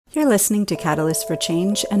You're listening to Catalyst for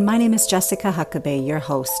Change, and my name is Jessica Huckabee, your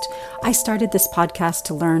host. I started this podcast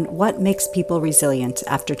to learn what makes people resilient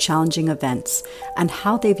after challenging events and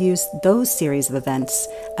how they've used those series of events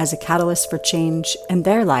as a catalyst for change in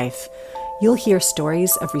their life. You'll hear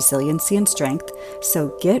stories of resiliency and strength,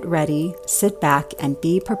 so get ready, sit back, and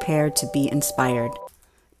be prepared to be inspired.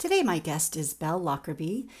 Today, my guest is Belle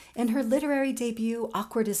Lockerbie. In her literary debut,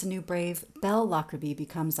 Awkward is a New Brave, Belle Lockerbie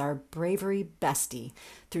becomes our bravery bestie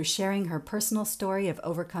through sharing her personal story of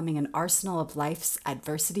overcoming an arsenal of life's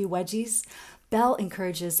adversity wedgies. Belle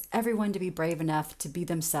encourages everyone to be brave enough to be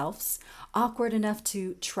themselves, awkward enough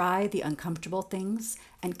to try the uncomfortable things,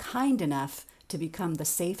 and kind enough to become the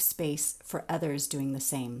safe space for others doing the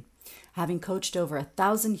same. Having coached over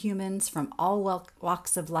 1,000 humans from all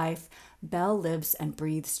walks of life, Belle lives and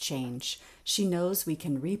breathes change. She knows we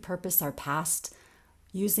can repurpose our past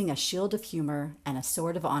using a shield of humor and a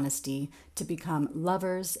sword of honesty to become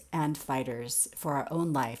lovers and fighters for our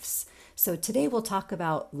own lives. So today we'll talk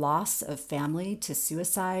about loss of family to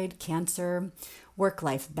suicide, cancer,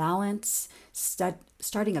 work-life balance,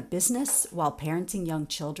 starting a business while parenting young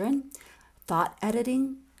children, thought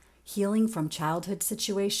editing, healing from childhood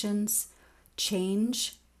situations,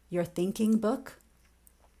 change, your thinking book,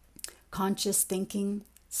 conscious thinking,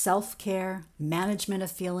 self-care, management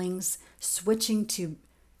of feelings, switching to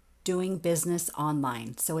doing business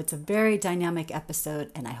online. So it's a very dynamic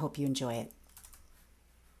episode, and I hope you enjoy it.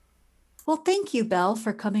 Well, thank you, Belle,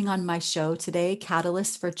 for coming on my show today,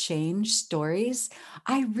 Catalyst for Change Stories.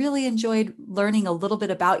 I really enjoyed learning a little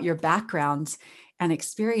bit about your background and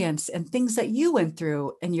experience and things that you went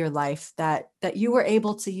through in your life that you were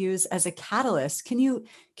able to use as a catalyst. Can you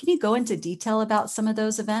go into detail about some of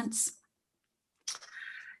those events?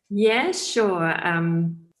 Yeah, sure.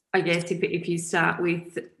 I guess if you start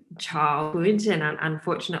with childhood, and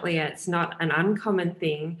unfortunately it's not an uncommon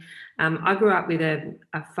thing, I grew up with a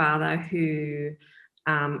father who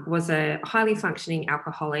was a highly functioning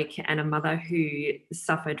alcoholic and a mother who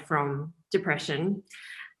suffered from depression.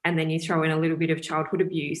 And then you throw in a little bit of childhood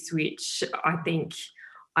abuse, which I think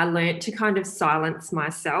I learnt to kind of silence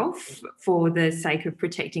myself for the sake of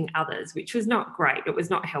protecting others, which was not great. It was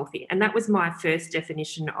not healthy. And that was my first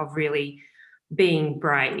definition of really being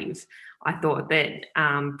brave. I thought that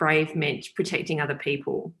brave meant protecting other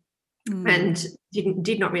people, and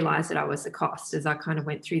did not realize that I was the cost as I kind of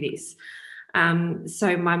went through this.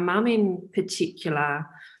 So my mum in particular,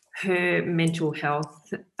 her mental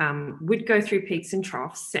health would go through peaks and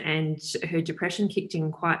troughs, and her depression kicked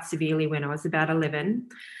in quite severely when I was about 11.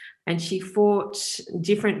 And she fought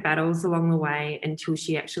different battles along the way until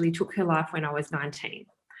she actually took her life when I was 19.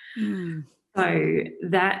 So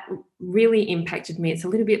that really impacted me. It's a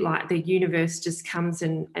little bit like the universe just comes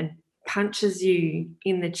and punches you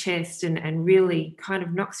in the chest and really kind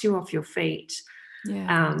of knocks you off your feet.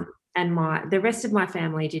 Yeah. And the rest of my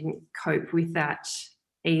family didn't cope with that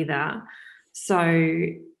either. So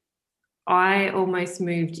I almost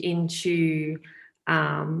moved into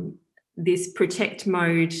this protect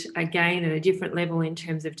mode again at a different level in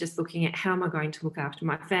terms of just looking at how am I going to look after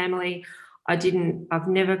my family. I've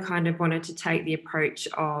never kind of wanted to take the approach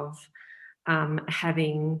of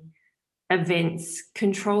having events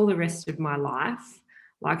control the rest of my life.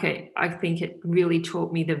 Like I think it really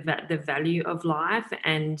taught me the value of life.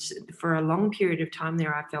 And for a long period of time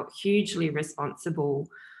there, I felt hugely responsible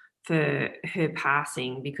for her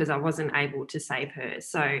passing because I wasn't able to save her.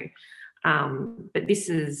 So, but this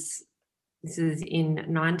is in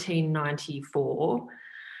 1994.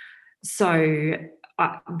 So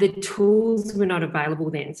the tools were not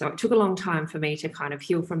available then. So it took a long time for me to kind of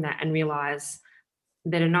heal from that and realize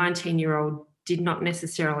that a 19-year-old did not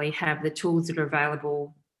necessarily have the tools that are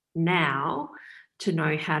available now to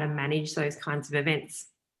know how to manage those kinds of events.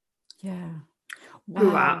 Yeah.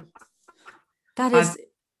 Grew up. Wow. That is.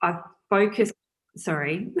 I've focused.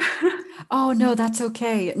 Sorry. Oh no, that's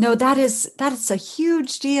okay. No, that is a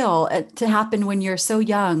huge deal to happen when you're so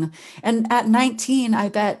young. And at 19, I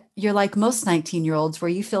bet you're like most 19-year-olds where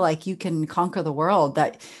you feel like you can conquer the world,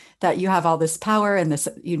 that you have all this power and this,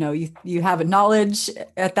 you have a knowledge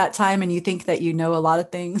at that time and you think that you know a lot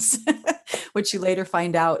of things, which you later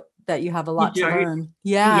find out that you have a You lot to don't. learn.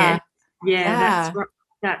 Yeah. Yeah. Yeah, Yeah.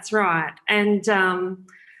 that's right. And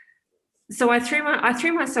so I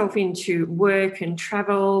threw myself into work and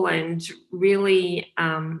travel and really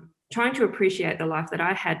trying to appreciate the life that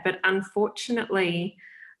I had. But unfortunately,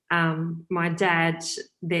 my dad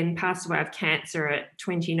then passed away of cancer at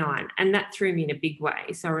 29, and that threw me in a big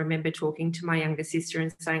way. So I remember talking to my younger sister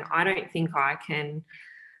and saying, I don't think I can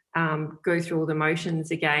go through all the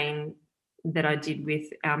motions again that I did with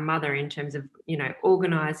our mother in terms of,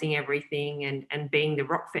 organising everything and being the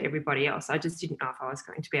rock for everybody else. I just didn't know if I was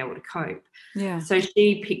going to be able to cope. Yeah. So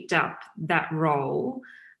she picked up that role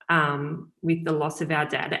with the loss of our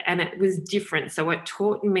dad, and it was different. So it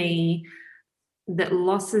taught me that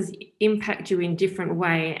losses impact you in different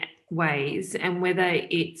ways, and whether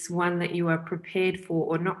it's one that you are prepared for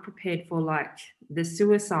or not prepared for, like the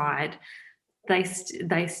suicide, they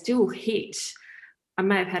still hit. I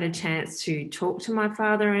may have had a chance to talk to my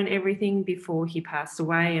father and everything before he passed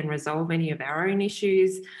away and resolve any of our own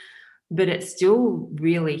issues, but it still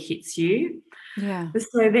really hits you. Yeah.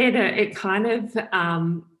 So then it kind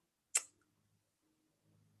of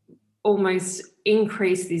almost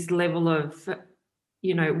increased this level of,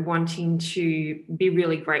 wanting to be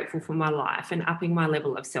really grateful for my life and upping my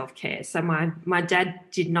level of self-care. So my dad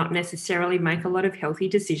did not necessarily make a lot of healthy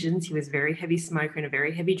decisions. He was a very heavy smoker and a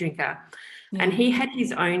very heavy drinker. Yeah. And he had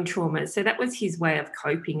his own traumas. So that was his way of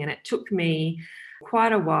coping. And it took me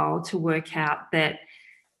quite a while to work out that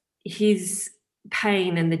his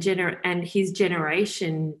pain and his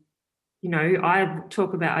generation, I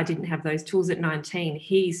talk about I didn't have those tools at 19.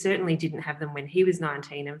 He certainly didn't have them when he was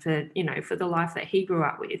 19, and for the life that he grew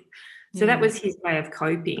up with. So that was his way of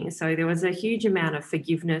coping. So there was a huge amount of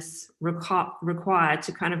forgiveness required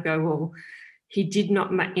to kind of go, well, he did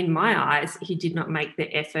not, in my eyes, he did not make the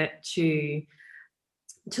effort to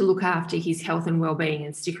look after his health and well-being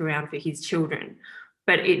and stick around for his children.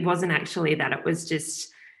 But it wasn't actually that. It was just,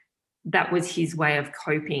 that was his way of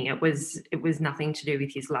coping. It was nothing to do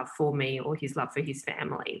with his love for me or his love for his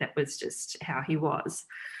family. That was just how he was.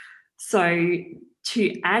 So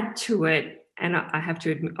to add to it, and I have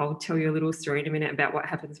to admit, I'll tell you a little story in a minute about what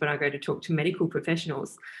happens when I go to talk to medical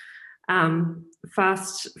professionals.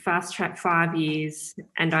 Fast track 5 years,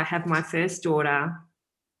 and I have my first daughter.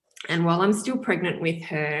 And while I'm still pregnant with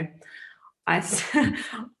her,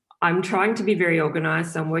 I'm trying to be very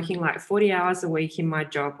organised. So I'm working like 40 hours a week in my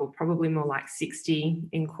job, or probably more like 60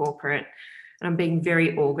 in corporate. And I'm being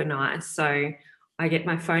very organised. So I get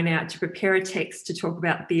my phone out to prepare a text to talk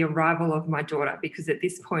about the arrival of my daughter, because at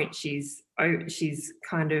this point she's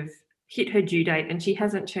kind of hit her due date and she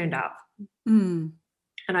hasn't turned up. Mm.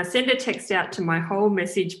 And I send a text out to my whole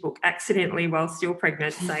message book accidentally while still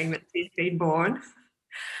pregnant, saying that she's been born.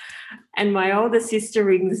 And my older sister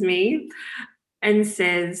rings me and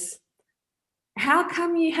says, how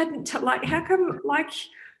come you hadn't, how come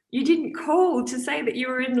you didn't call to say that you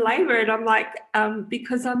were in labour? And I'm like,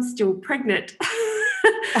 because I'm still pregnant.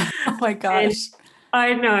 Oh my gosh. And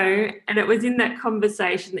I know. And it was in that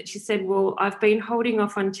conversation that she said, well, I've been holding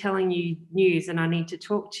off on telling you news and I need to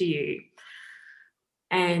talk to you.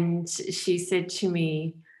 And she said to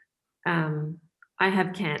me, I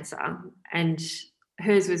have cancer, and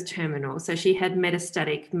hers was terminal. So she had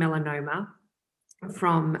metastatic melanoma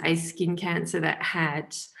from a skin cancer that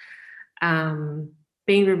had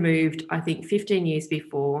been removed, I think, 15 years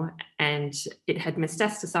before, and it had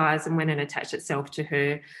metastasized and went and attached itself to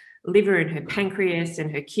her liver and her pancreas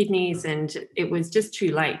and her kidneys, and it was just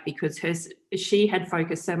too late because she had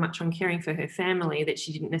focused so much on caring for her family that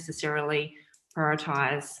she didn't necessarily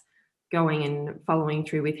prioritise going and following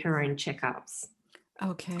through with her own checkups.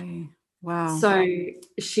 Okay. Wow. So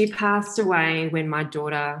she passed away when my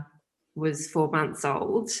daughter was 4 months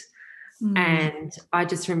old. And I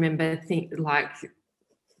just remember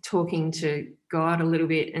talking to God a little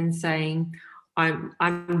bit and saying,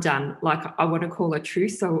 I'm done. Like, I want to call a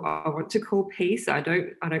truce. So I want to call peace. I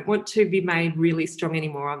don't want to be made really strong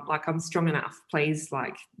anymore. I'm strong enough. Please,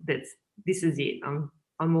 this is it.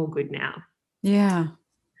 I'm all good now. Yeah.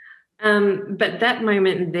 But that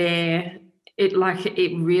moment there, it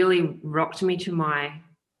really rocked me to my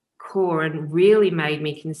core and really made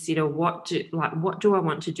me consider what do I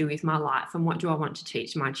want to do with my life and what do I want to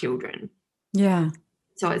teach my children. Yeah.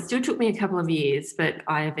 So it still took me a couple of years, but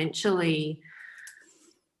I eventually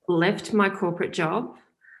left my corporate job,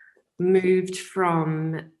 moved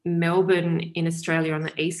from Melbourne in Australia on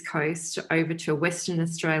the East Coast over to Western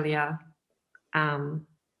Australia,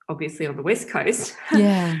 obviously on the West Coast.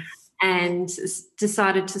 Yeah. And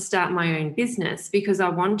decided to start my own business because I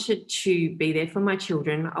wanted to be there for my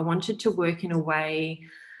children. I wanted to work in a way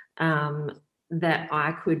that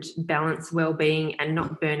I could balance well-being and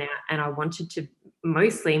not burn out. And I wanted to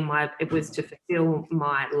it was to fulfill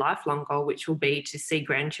my lifelong goal, which will be to see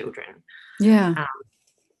grandchildren. Yeah.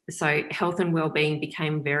 So health and well-being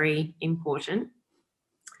became very important.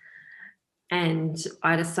 And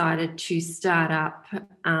I decided to start up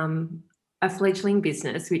a fledgling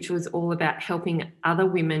business, which was all about helping other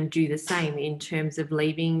women do the same in terms of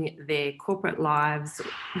leaving their corporate lives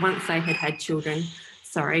once they had children,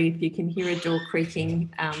 Sorry if you can hear a door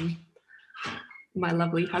creaking. My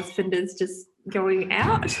lovely husband is just going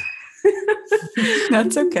out.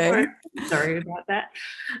 That's okay. Sorry about that.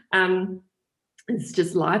 It's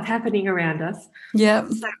just life happening around us. Yeah.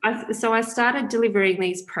 So I started delivering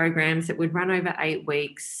these programs that would run over 8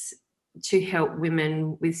 weeks to help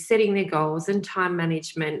women with setting their goals and time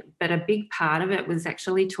management. But a big part of it was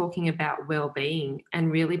actually talking about well-being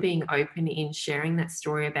and really being open in sharing that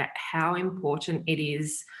story about how important it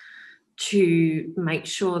is to make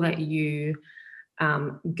sure that you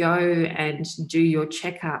go and do your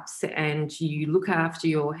checkups and you look after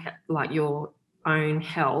your own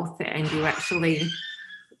health, and you actually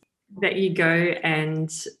that you go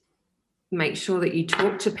and make sure that you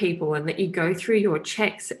talk to people and that you go through your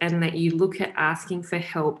checks and that you look at asking for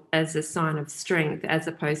help as a sign of strength, as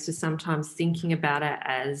opposed to sometimes thinking about it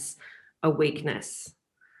as a weakness.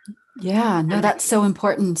 Yeah, no, that's so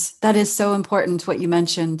important. That is so important what you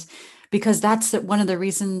mentioned, because that's one of the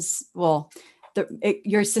reasons, well,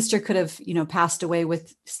 your sister could have, passed away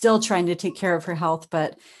with still trying to take care of her health,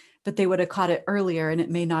 but they would have caught it earlier and it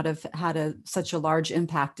may not have had such a large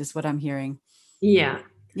impact is what I'm hearing. Yeah.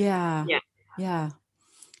 Yeah. Yeah. Yeah.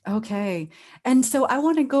 Okay. And so I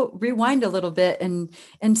want to go rewind a little bit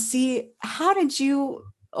and see, how did you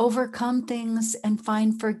overcome things and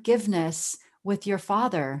find forgiveness with your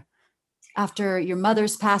father after your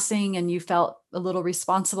mother's passing and you felt a little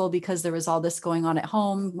responsible because there was all this going on at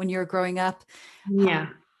home when you were growing up? Yeah.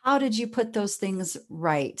 How did you put those things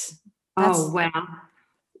right? Oh, wow.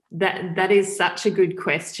 That is such a good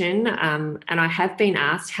question. And I have been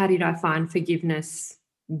asked, how did I find forgiveness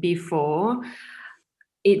before?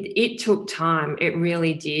 It took time. It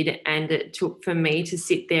really did. And it took for me to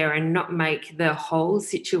sit there and not make the whole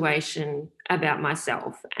situation about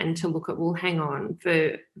myself, and to look at, well, hang on,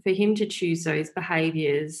 for him to choose those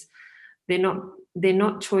behaviors, they're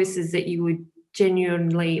not choices that you would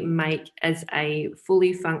genuinely make as a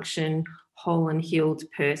fully function, whole and healed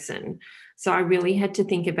person. So I really had to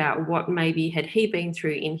think about what maybe had he been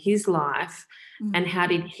through in his life, and how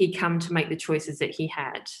did he come to make the choices that he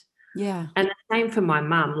had. Yeah. And the same for my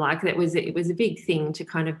mum. Like, it was a big thing to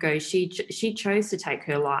kind of go, she chose to take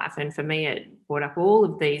her life. And for me, it brought up all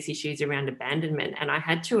of these issues around abandonment. And I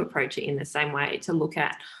had to approach it in the same way, to look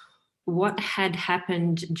at what had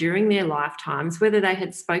happened during their lifetimes, whether they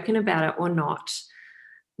had spoken about it or not,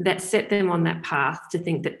 that set them on that path to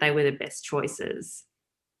think that they were the best choices.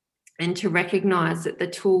 And to recognize that the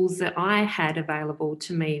tools that I had available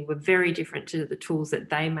to me were very different to the tools that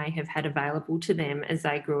they may have had available to them as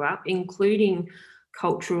they grew up, including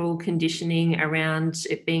cultural conditioning around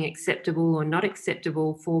it being acceptable or not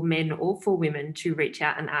acceptable for men or for women to reach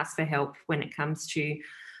out and ask for help when it comes to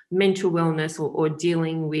mental wellness, or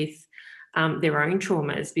dealing with their own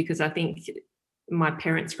traumas. Because I think my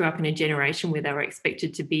parents grew up in a generation where they were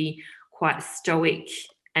expected to be quite stoic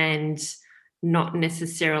and not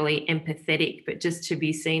necessarily empathetic, but just to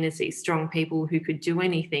be seen as these strong people who could do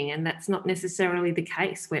anything. And that's not necessarily the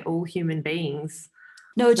case. We're all human beings.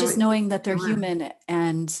 No, So just knowing that they're human,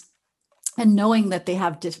 and knowing that they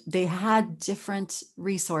had different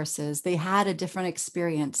resources, they had a different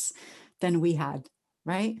experience than we had,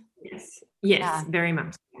 right? yes, Yeah. very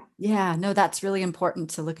much. Yeah, no, that's really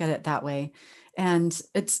important to look at it that way. And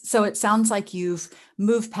it sounds like you've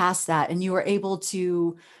moved past that and you were able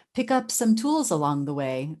to pick up some tools along the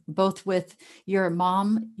way, both with your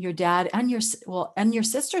mom, your dad, and your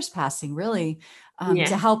sister's passing, really, to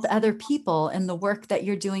Yes. help other people in the work that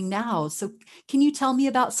you're doing now. So can you tell me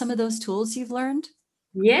about some of those tools you've learned?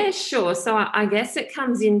 Yeah, sure. So I guess it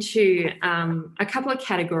comes into a couple of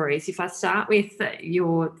categories. If I start with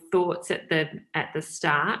your thoughts at the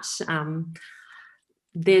start,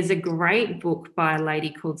 there's a great book by a lady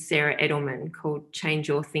called Sarah Edelman called Change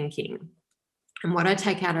Your Thinking. And what I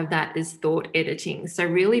take out of that is thought editing. So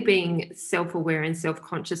really being self-aware and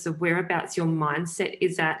self-conscious of whereabouts your mindset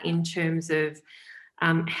is at in terms of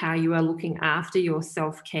how you are looking after your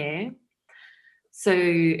self-care. So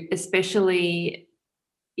especially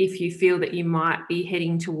if you feel that you might be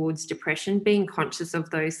heading towards depression, being conscious of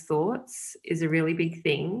those thoughts is a really big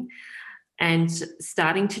thing. And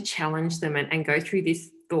starting to challenge them and go through this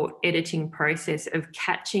thought editing process of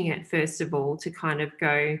catching it, first of all, to kind of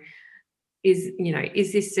go, is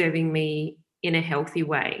this serving me in a healthy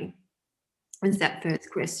way? Is that first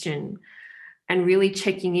question. And really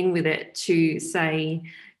checking in with it to say,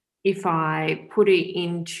 if I put it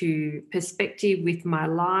into perspective with my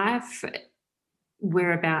life,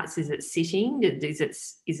 whereabouts is it sitting? Is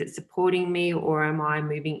it supporting me, or am I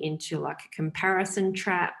moving into like a comparison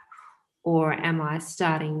trap? Or am I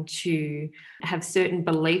starting to have certain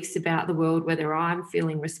beliefs about the world, whether I'm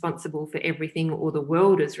feeling responsible for everything or the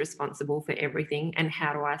world is responsible for everything? And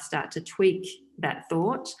how do I start to tweak that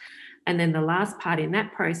thought? And then the last part in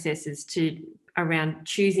that process is around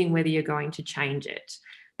choosing whether you're going to change it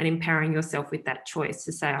and empowering yourself with that choice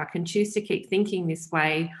to say, I can choose to keep thinking this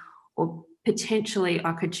way, or potentially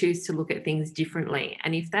I could choose to look at things differently.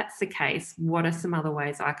 And if that's the case, what are some other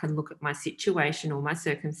ways I can look at my situation or my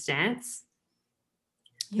circumstance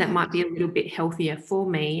that might be a little bit healthier for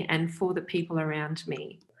me and for the people around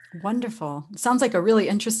me? Wonderful. Sounds like a really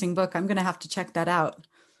interesting book. I'm going to have to check that out.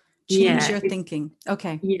 Change Yeah, your thinking.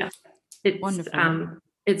 Okay. yeah, Wonderful.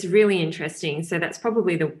 it's really interesting. So that's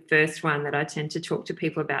probably the first one that I tend to talk to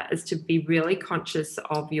people about, is to be really conscious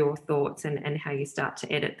of your thoughts and how you start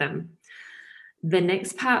to edit them. The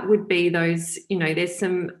next part would be those, there's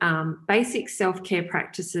some basic self-care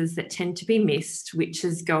practices that tend to be missed, which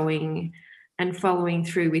is going and following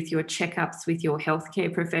through with your checkups with your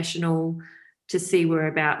healthcare professional to see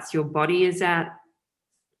whereabouts your body is at.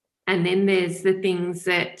 And then there's the things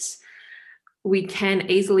that we can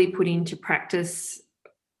easily put into practice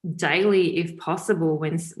daily if possible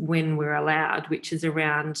when we're allowed, which is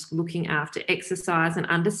around looking after exercise and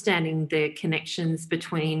understanding the connections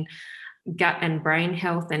between gut and brain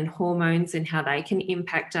health and hormones and how they can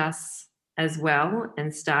impact us as well,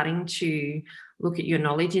 and starting to look at your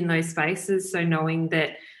knowledge in those spaces. So knowing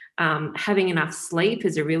that having enough sleep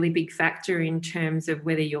is a really big factor in terms of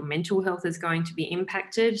whether your mental health is going to be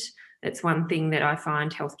impacted. That's one thing that I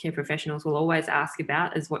find healthcare professionals will always ask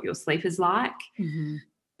about, is what your sleep is like. Mm-hmm.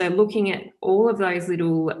 So looking at all of those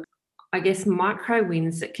little, I guess, micro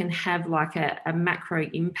wins that can have like a macro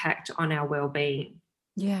impact on our well-being.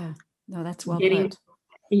 Yeah. No, that's well put.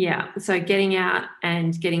 Yeah. So getting out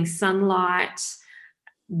and getting sunlight,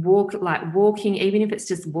 walking, even if it's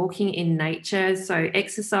just walking in nature. So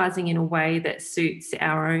exercising in a way that suits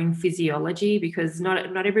our own physiology, because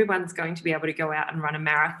not everyone's going to be able to go out and run a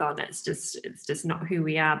marathon. It's just not who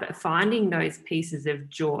we are. But finding those pieces of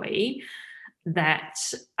joy that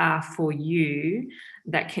are for you,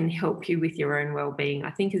 that can help you with your own well-being,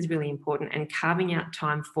 I think is really important, and carving out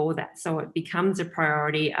time for that so it becomes a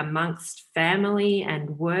priority amongst family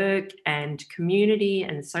and work and community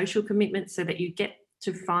and social commitments, so that you get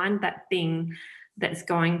to find that thing that's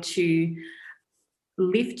going to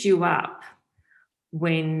lift you up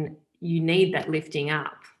when you need that lifting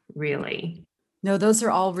up, really. No, those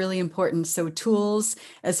are all really important. So tools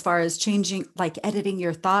as far as changing, like editing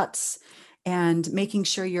your thoughts and making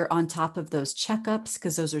sure you're on top of those checkups,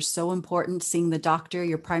 because those are so important. Seeing the doctor,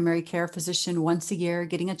 your primary care physician once a year,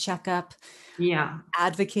 getting a checkup, Yeah.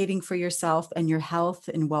 advocating for yourself and your health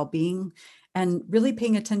and well-being, and really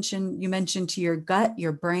paying attention, you mentioned, to your gut,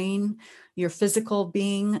 your brain, your physical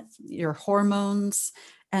being, your hormones,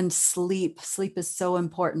 and sleep. Sleep is so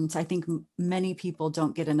important. I think many people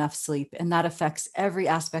don't get enough sleep, and that affects every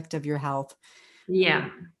aspect of your health. Yeah.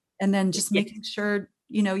 And then just making sure,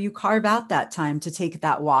 you carve out that time to take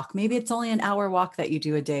that walk. Maybe it's only an hour walk that you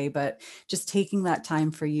do a day, but just taking that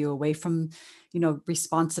time for you away from,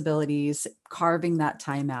 responsibilities, carving that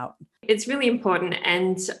time out. It's really important.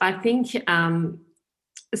 And I think,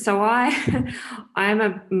 so I I'm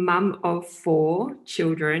a mum of 4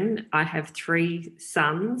 children. I have 3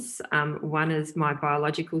 sons. One is my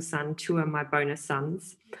biological son, 2 are my bonus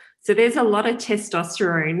sons. So there's a lot of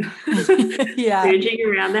testosterone Yeah. surging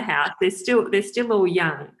around the house. They're still all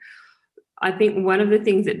young. I think one of the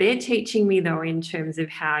things that they're teaching me, though, in terms of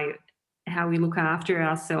how we look after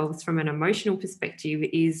ourselves from an emotional perspective,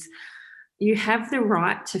 is you have the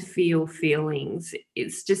right to feel feelings.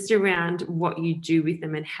 It's just around what you do with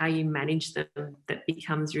them and how you manage them that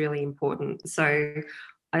becomes really important. So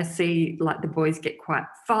I see, like, the boys get quite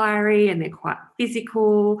fiery and they're quite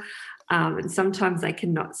physical, and sometimes they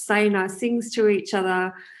cannot say nice things to each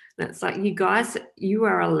other. And it's like, you guys, you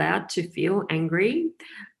are allowed to feel angry.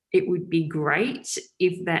 It would be great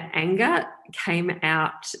if that anger came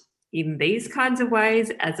out in these kinds of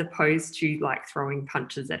ways, as opposed to like throwing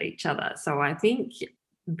punches at each other. So I think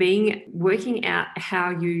working out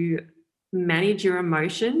how you manage your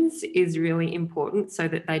emotions is really important, so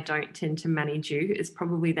that they don't tend to manage you, is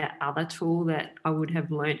probably that other tool that I would have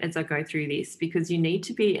learned as I go through this, because you need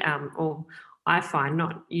to be, or I find,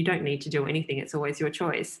 not, you don't need to do anything. It's always your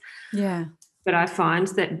choice. Yeah. But I find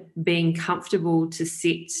that being comfortable to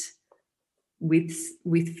sit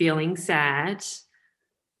with feeling sad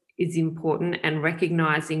is important, and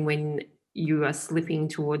recognizing when you are slipping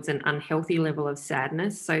towards an unhealthy level of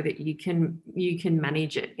sadness, so that you can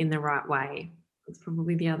manage it in the right way. It's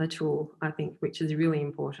probably the other tool, I think, which is really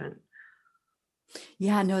important.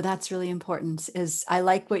 Yeah, no, that's really important. Is I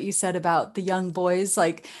like what you said about the young boys,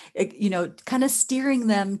 like, kind of steering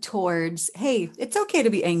them towards, hey, it's okay to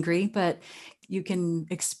be angry, but you can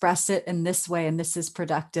express it in this way, and this is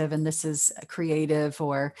productive, and this is creative,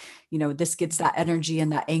 or, this gets that energy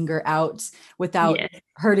and that anger out without Yes,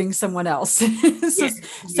 hurting someone else. So, yes,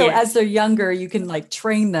 so as yes, they're younger, you can like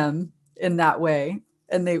train them in that way,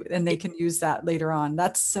 and they can use that later on.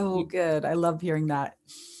 That's so good. I love hearing that.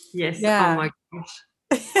 yes. Oh Yeah. my gosh.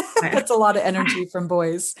 I, That's a lot of energy from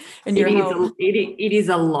boys in It your is home. it is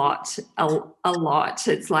a lot, a lot.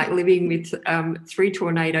 It's like living with three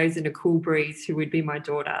tornadoes and a cool breeze, who would be my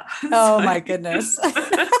daughter. Oh So, my goodness.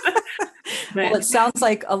 Well, but it sounds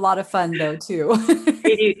like a lot of fun though, too.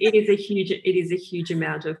 it is a huge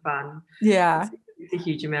amount of fun. Yeah. It's a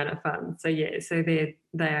huge amount of fun. So yeah, so they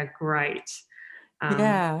are great. Um,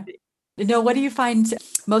 Yeah. What do you find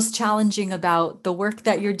most challenging about the work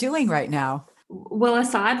that you're doing right now? Well,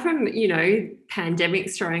 aside from,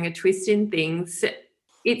 pandemics throwing a twist in things,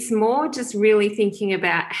 it's more just really thinking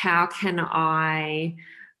about how can I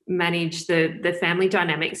manage the family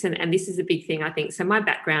dynamics, and this is a big thing, I think. So my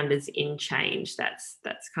background is in change. That's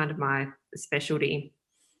kind of my specialty.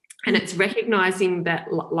 And it's recognizing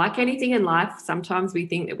that, like anything in life, sometimes we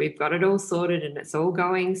think that we've got it all sorted and it's all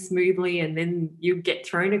going smoothly, and then you get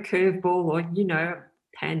thrown a curveball, or,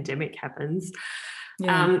 pandemic happens.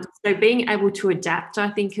 Yeah. So being able to adapt, I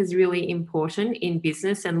think, is really important in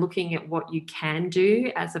business, and looking at what you can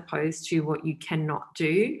do as opposed to what you cannot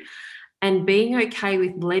do, and being okay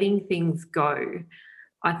with letting things go,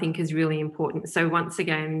 I think, is really important. So once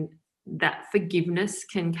again, that forgiveness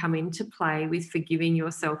can come into play, with forgiving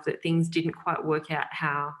yourself that things didn't quite work out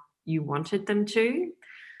how you wanted them to.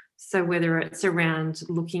 So whether it's around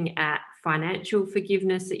looking at financial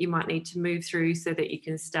forgiveness that you might need to move through so that you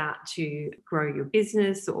can start to grow your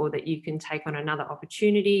business, or that you can take on another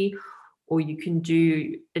opportunity, or you can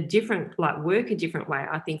do a different, like work a different way,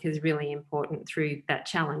 I think is really important through that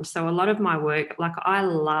challenge. So a lot of my work, like, I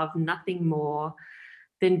love nothing more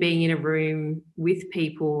than being in a room with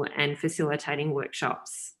people and facilitating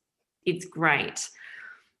workshops. It's great.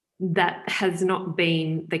 That has not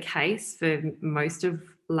been the case for most of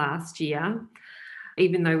last year.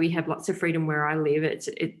 Even though we have lots of freedom where I live,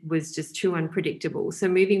 it was just too unpredictable. So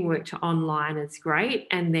moving work to online is great.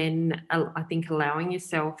 And then I think allowing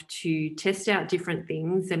yourself to test out different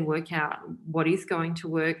things and work out what is going to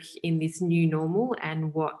work in this new normal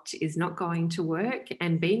and what is not going to work,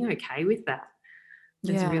 and being okay with that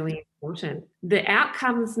is Yeah. really important. The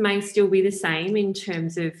outcomes may still be the same in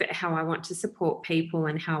terms of how I want to support people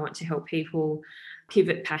and how I want to help people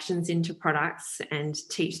pivot passions into products and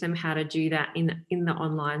teach them how to do that in the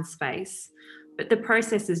online space. But the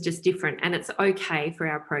process is just different, and it's okay for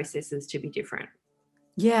our processes to be different.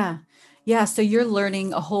 Yeah. Yeah. So you're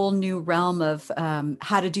learning a whole new realm of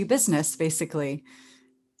how to do business, basically.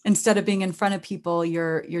 Instead of being in front of people,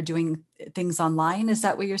 you're doing things online. Is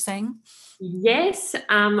that what you're saying? Yes,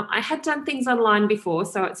 I had done things online before,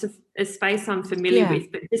 so it's a space I'm familiar Yeah.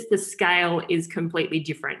 with, but just the scale is completely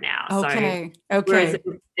different now. So Okay. whereas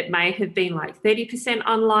Okay. it may have been like 30%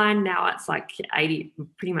 online, now it's like 80,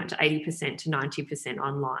 pretty much 80% to 90%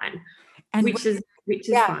 online, And which is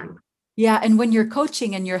yeah. fine. Yeah, and when you're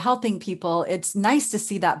coaching and you're helping people, it's nice to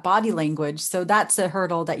see that body language. So that's a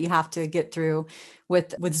hurdle that you have to get through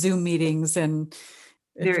with Zoom meetings, and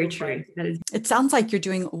it Very feels true. like That is it sounds like you're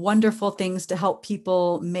doing wonderful things to help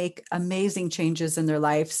people make amazing changes in their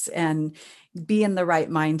lives and be in the right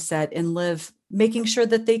mindset and live, making sure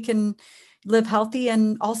that they can live healthy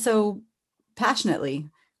and also passionately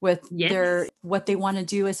with their yes. what they want to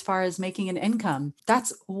do as far as making an income.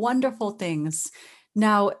 That's wonderful things.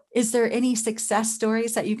 Now, is there any success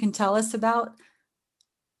stories that you can tell us about?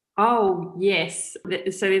 Oh, yes.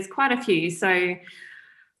 So there's quite a few. So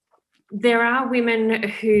there are women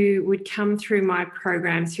who would come through my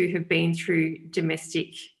programs who have been through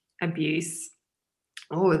domestic abuse,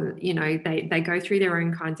 or they go through their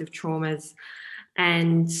own kinds of traumas.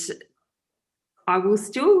 And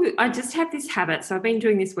I just have this habit. So I've been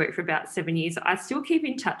doing this work for about 7 years. I still keep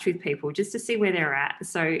in touch with people just to see where they're at.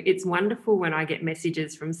 So it's wonderful when I get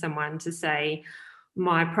messages from someone to say,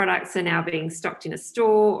 my products are now being stocked in a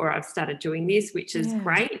store, or I've started doing this, which is Yeah.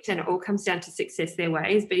 great. And it all comes down to success their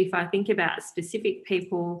ways. But if I think about specific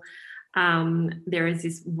people, there is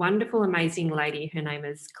this wonderful, amazing lady. Her name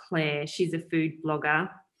is Claire. She's a food blogger.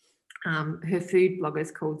 Her food blog is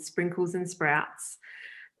called Sprinkles and Sprouts.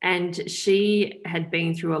 And she had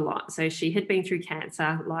been through a lot. So she had been through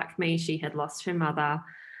cancer. Like me, she had lost her mother.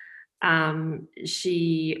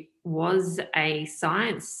 She was a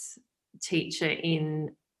science teacher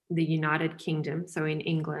in the United Kingdom, so in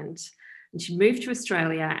England. And she moved to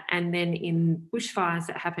Australia, and then in bushfires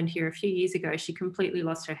that happened here a few years ago, she completely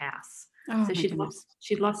lost her house. Oh So my goodness.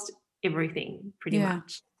 she'd lost everything pretty Yeah.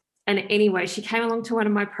 much. And anyway, she came along to one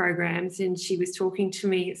of my programs and she was talking to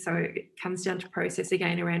me. So it comes down to process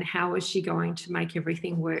again around how was she going to make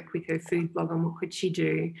everything work with her food blog and what could she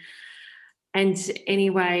do. And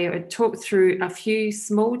anyway, I talked through a few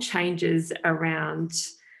small changes around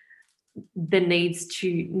the needs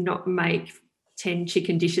to not make 10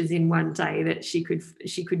 chicken dishes in one day, that she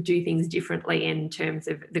could do things differently in terms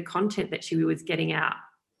of the content that she was getting out.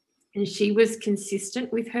 And she was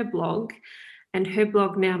consistent with her blog, and her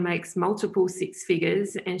blog now makes multiple six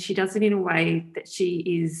figures, and she does it in a way that she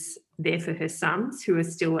is there for her sons who are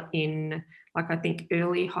still in, like, I think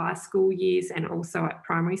early high school years and also at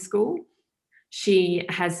primary school. She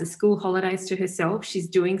has the school holidays to herself. She's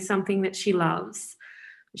doing something that she loves.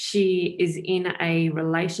 She is in a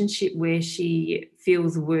relationship where she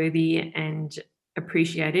feels worthy and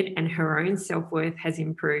appreciated, and her own self-worth has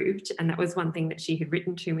improved. And that was one thing that she had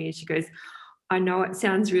written to me. She goes, I know it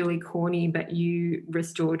sounds really corny, but you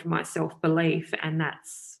restored my self-belief, and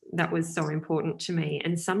that was so important to me.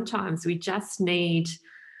 And sometimes we just need,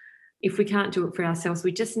 if we can't do it for ourselves,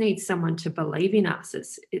 we just need someone to believe in us.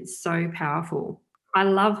 It's so powerful. I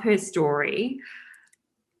love her story,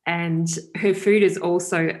 and her food is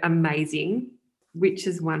also amazing, which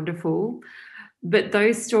is wonderful. But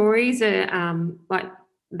those stories are like,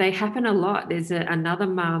 they happen a lot. There's another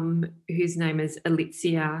mum whose name is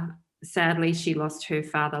Alicia. Sadly, she lost her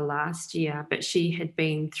father last year, but she had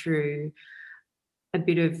been through a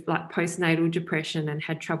bit of like postnatal depression and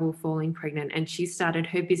had trouble falling pregnant. And she started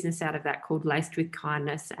her business out of that called Laced with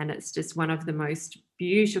Kindness. And it's just one of the most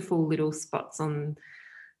beautiful little spots on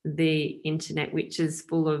the internet, which is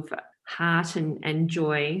full of heart and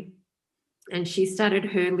joy. And she started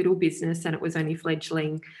her little business, and it was only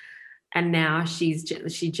fledgling. And now she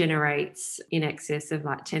generates in excess of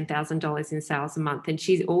like $10,000 in sales a month. And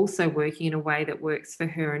she's also working in a way that works for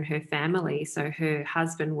her and her family. So her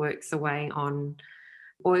husband works away on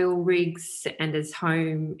oil rigs and is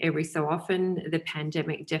home every so often. The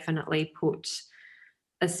pandemic definitely put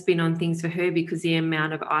a spin on things for her, because the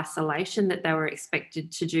amount of isolation that they were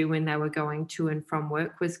expected to do when they were going to and from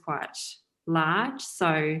work was quite large.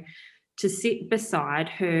 So to sit beside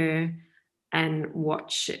her and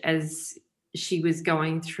watch as she was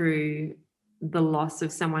going through the loss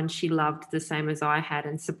of someone she loved the same as I had,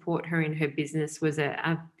 and support her in her business, was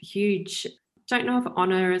a huge, don't know if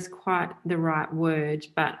honor is quite the right word,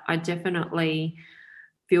 but I definitely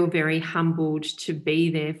feel very humbled to be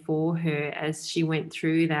there for her as she went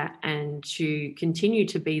through that, and to continue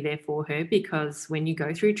to be there for her, because when you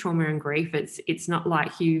go through trauma and grief, it's not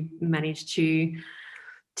like you manage to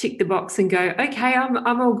tick the box and go, okay,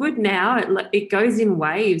 I'm all good now. It goes in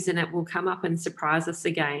waves, and it will come up and surprise us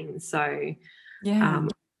again. So Yeah.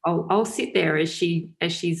 I'll sit there as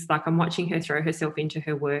she's like, I'm watching her throw herself into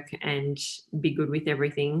her work and be good with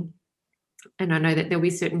everything. And I know that there'll be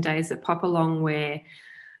certain days that pop along where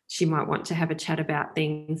she might want to have a chat about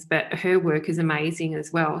things, but her work is amazing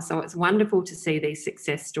as well. So it's wonderful to see these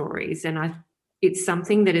success stories. And it's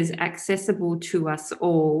something that is accessible to us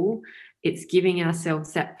all. It's giving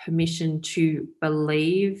ourselves that permission to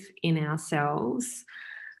believe in ourselves,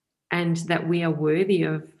 and that we are worthy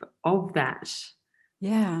of that.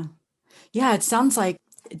 Yeah. Yeah. It sounds like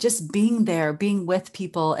just being there, being with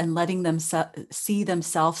people and letting them see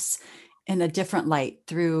themselves in a different light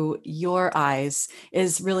through your eyes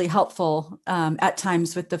is really helpful at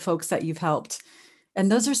times with the folks that you've helped.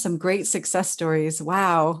 And those are some great success stories.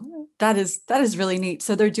 Wow. That is really neat.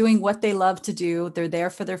 So they're doing what they love to do. They're there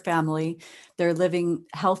for their family. They're living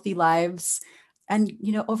healthy lives and,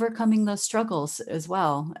 overcoming those struggles as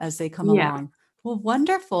well as they come Yeah. along. Well,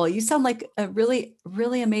 wonderful. You sound like a really,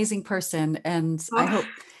 really amazing person. And I hope,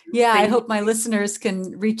 I Thank hope my you. listeners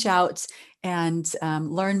can reach out and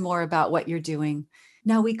learn more about what you're doing.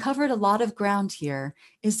 Now, we covered a lot of ground here.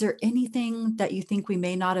 Is there anything that you think we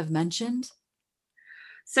may not have mentioned?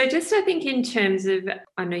 So just, I think in terms of,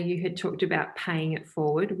 I know you had talked about paying it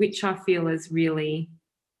forward, which I feel is really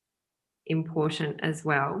important as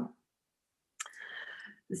well.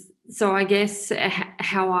 So I guess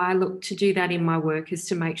how I look to do that in my work is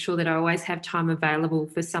to make sure that I always have time available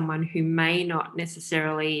for someone who may not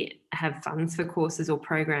necessarily have funds for courses or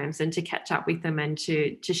programs, and to catch up with them and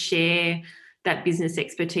to share that business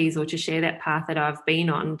expertise, or to share that path that I've been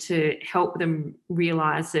on, to help them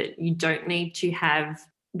realize that you don't need to have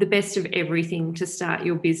the best of everything to start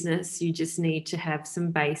your business. You just need to have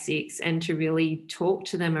some basics and to really talk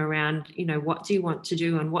to them around, what do you want to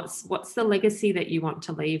do, and what's the legacy that you want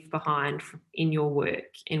to leave behind in your work,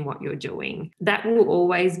 in what you're doing. That will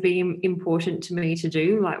always be important to me to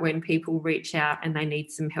do. Like when people reach out and they need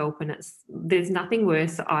some help, and there's nothing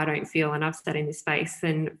worse, I don't feel, and I've sat in this space,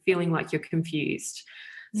 than feeling like you're confused.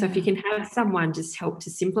 So if you can have someone just help to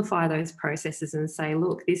simplify those processes and say,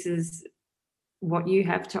 look, this is what you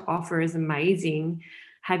have to offer is amazing.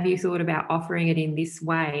 Have you thought about offering it in this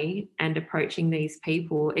way and approaching these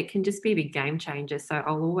people? It can just be a big game changer. So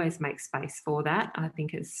I'll always make space for that. I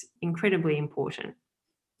think it's incredibly important.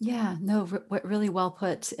 Yeah, no, really well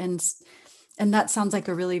put. And that sounds like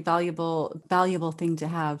a really valuable thing to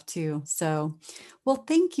have too. So, well,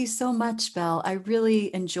 thank you so much, Belle. I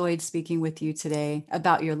really enjoyed speaking with you today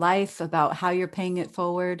about your life, about how you're paying it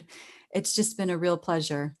forward. It's just been a real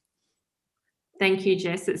pleasure. Thank you,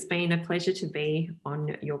 Jess. It's been a pleasure to be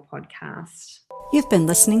on your podcast. You've been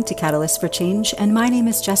listening to Catalyst for Change, and my name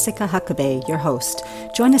is Jessica Huckabee, your host.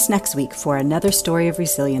 Join us next week for another story of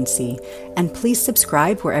resiliency. And please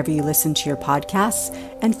subscribe wherever you listen to your podcasts,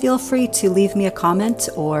 and feel free to leave me a comment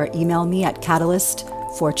or email me at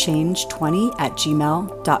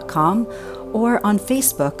catalystforchange20@gmail.com, or on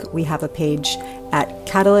Facebook, we have a page at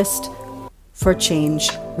Catalyst for Change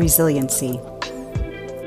Resiliency.